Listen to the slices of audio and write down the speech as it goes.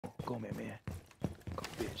Go, man. Go,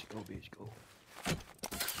 bitch. Go, bitch. Go.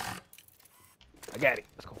 I got it.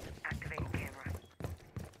 Let's go. Activate camera.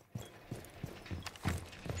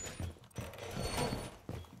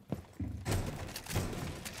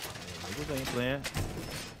 Niggas ain't playing.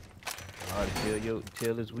 I ought to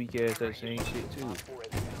tell his weak ass that same shit too.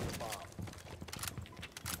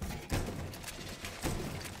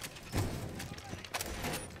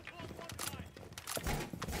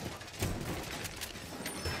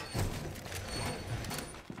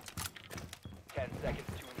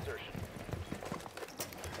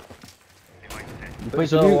 You Put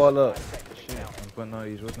push your the wall up. Shit, I'm putting all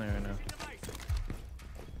these. What's name right now?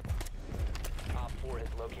 Op 4 has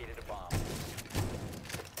located a bomb.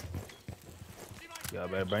 Y'all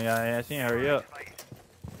better bring y'all ass in. Hurry up.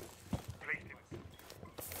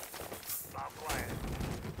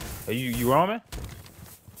 Hey, you roaming?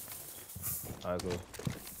 Alright, go.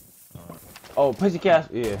 Oh, push the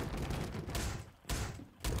cast. Yeah.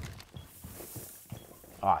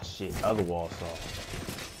 Ah, shit. Other wall saw.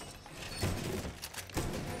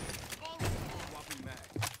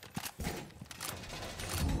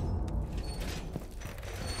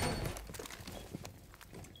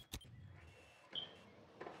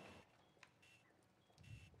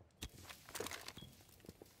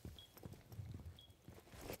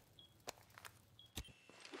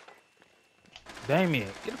 Damien,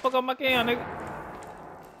 get the fuck off my cam, nigga.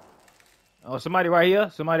 Oh, somebody right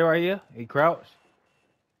here. Somebody right here. He crouched.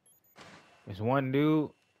 There's one dude.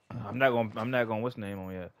 I'm not gonna what's the name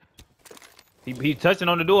on yet. He touching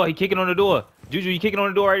on the door. He kicking on the door. Juju, he kicking on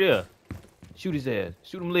the door right there. Shoot his ass.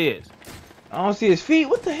 Shoot him lids. I don't see his feet.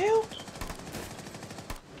 What the hell?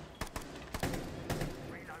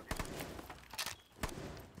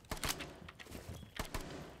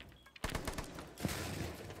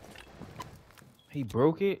 He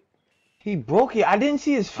broke it. He broke it. I didn't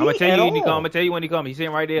see his feet. I'm gonna tell you at when he all. come. I'm gonna tell you when he come. He's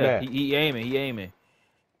sitting right there. Yeah. He aiming. He aiming.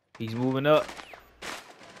 He's moving up.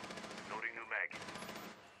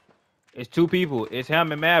 It's two people. It's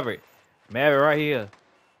him and Maverick. Maverick right here.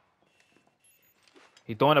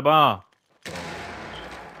 He throwing a bomb.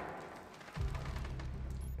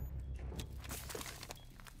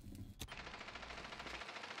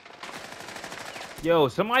 Yo,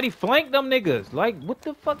 somebody flank them niggas. Like, what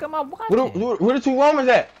the fuck am I watching? Where the two Romans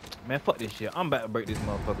at? Man, fuck this shit. I'm about to break this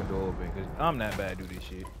motherfucking door open because I'm not bad to do this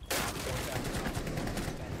shit.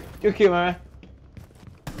 Good kill, man.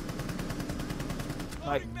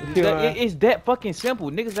 Like, Kill, man. it's that fucking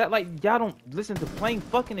simple. Niggas act like y'all don't listen to plain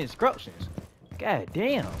fucking instructions. God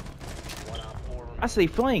damn. I say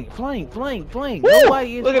flank. Woo!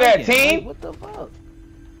 Nobody is Look at that, flanking. team. Like, what the fuck?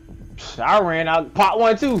 I ran out pot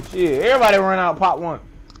one too. Shit, everybody ran out pot one.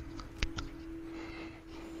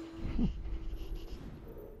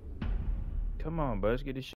 Come on, bro. Let's get this shit.